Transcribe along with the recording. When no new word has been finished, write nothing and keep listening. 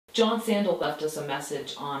John Sandel left us a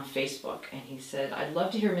message on Facebook, and he said, "I'd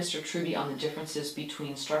love to hear Mr. Truby on the differences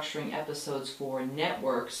between structuring episodes for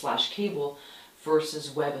network/cable versus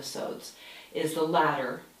webisodes. Is the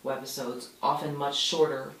latter, webisodes, often much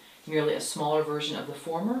shorter, merely a smaller version of the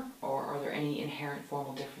former, or are there any inherent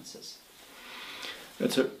formal differences?"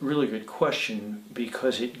 That's a really good question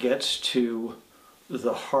because it gets to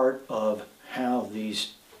the heart of how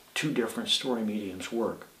these two different story mediums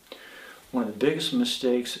work. One of the biggest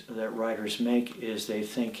mistakes that writers make is they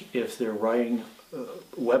think if they're writing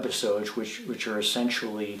webisodes, which are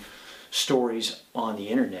essentially stories on the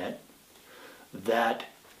internet, that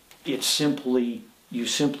you simply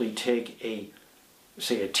take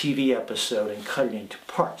say a TV episode and cut it into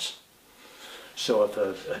parts. So if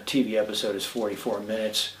a TV episode is 44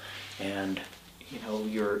 minutes and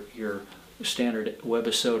your standard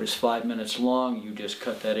webisode is 5 minutes long, you just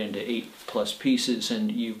cut that into 8+ pieces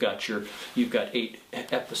and you've got 8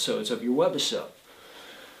 episodes of your webisode.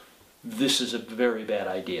 This is a very bad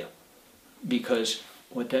idea because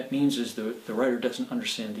what that means is the writer doesn't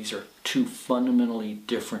understand these are two fundamentally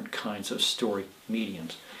different kinds of story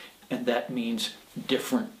mediums, and that means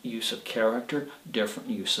different use of character, different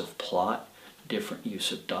use of plot, different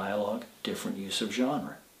use of dialogue, different use of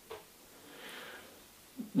genre.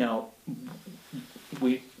 Now,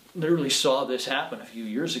 we literally saw this happen a few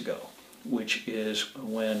years ago, which is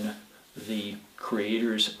when the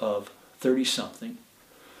creators of 30-something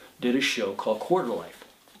did a show called Quarter Life.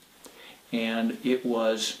 And it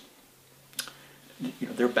was,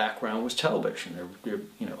 their background was television. They're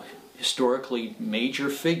historically major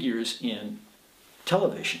figures in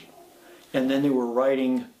television. And then they were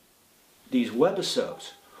writing these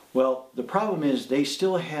webisodes. Well, the problem is they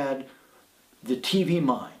still had the TV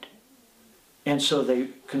mind. And so they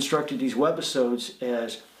constructed these webisodes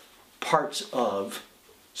as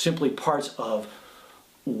simply parts of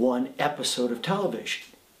one episode of television.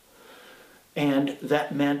 And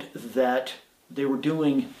that meant that they were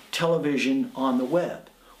doing television on the web.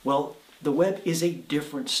 Well, the web is a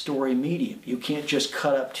different story medium. You can't just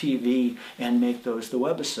cut up TV and make those the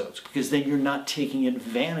webisodes, because then you're not taking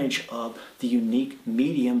advantage of the unique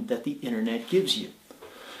medium that the internet gives you.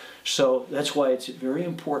 So that's why it's very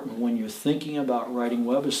important when you're thinking about writing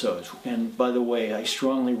webisodes. And by the way, I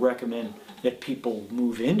strongly recommend that people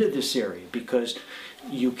move into this area because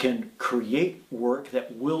you can create work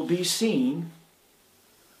that will be seen,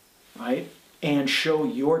 right? And show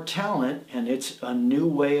your talent, and it's a new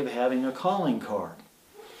way of having a calling card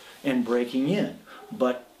and breaking in.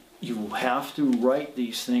 But you have to write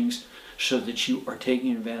these things so that you are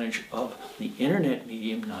taking advantage of the internet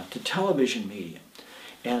medium, not the television medium.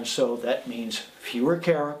 And so that means fewer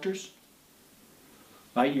characters,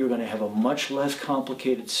 right? You're going to have a much less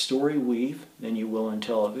complicated story weave than you will in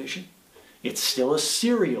television. It's still a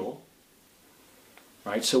serial,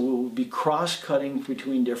 right? So we'll be cross-cutting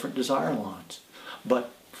between different desire lines,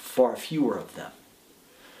 but far fewer of them,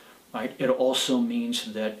 right? It also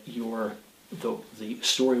means that the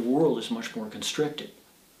story world is much more constricted.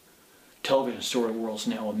 Television story world is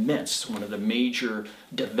now immense. One of the major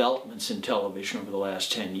developments in television over the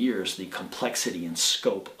last 10 years, the complexity and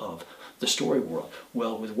scope of the story world.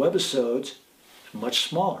 Well, with webisodes, it's much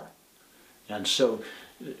smaller. And so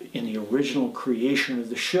in the original creation of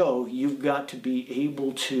the show, you've got to be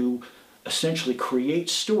able to essentially create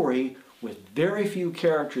story with very few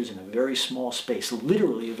characters in a very small space,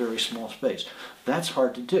 literally a very small space. That's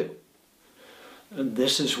hard to do. And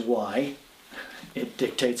this is why it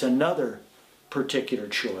dictates another particular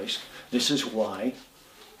choice. This is why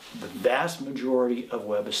the vast majority of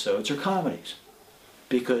webisodes are comedies.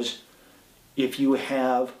 Because if you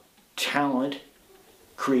have talent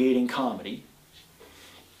creating comedy,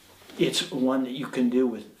 it's one that you can do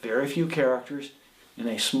with very few characters in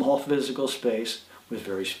a small physical space with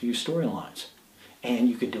very few storylines. And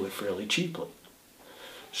you can do it fairly cheaply.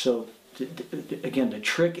 So again, the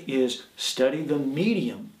trick is study the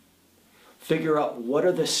medium, figure out what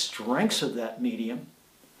are the strengths of that medium,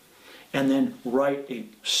 and then write a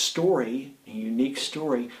story, a unique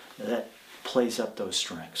story that plays up those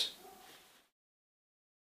strengths.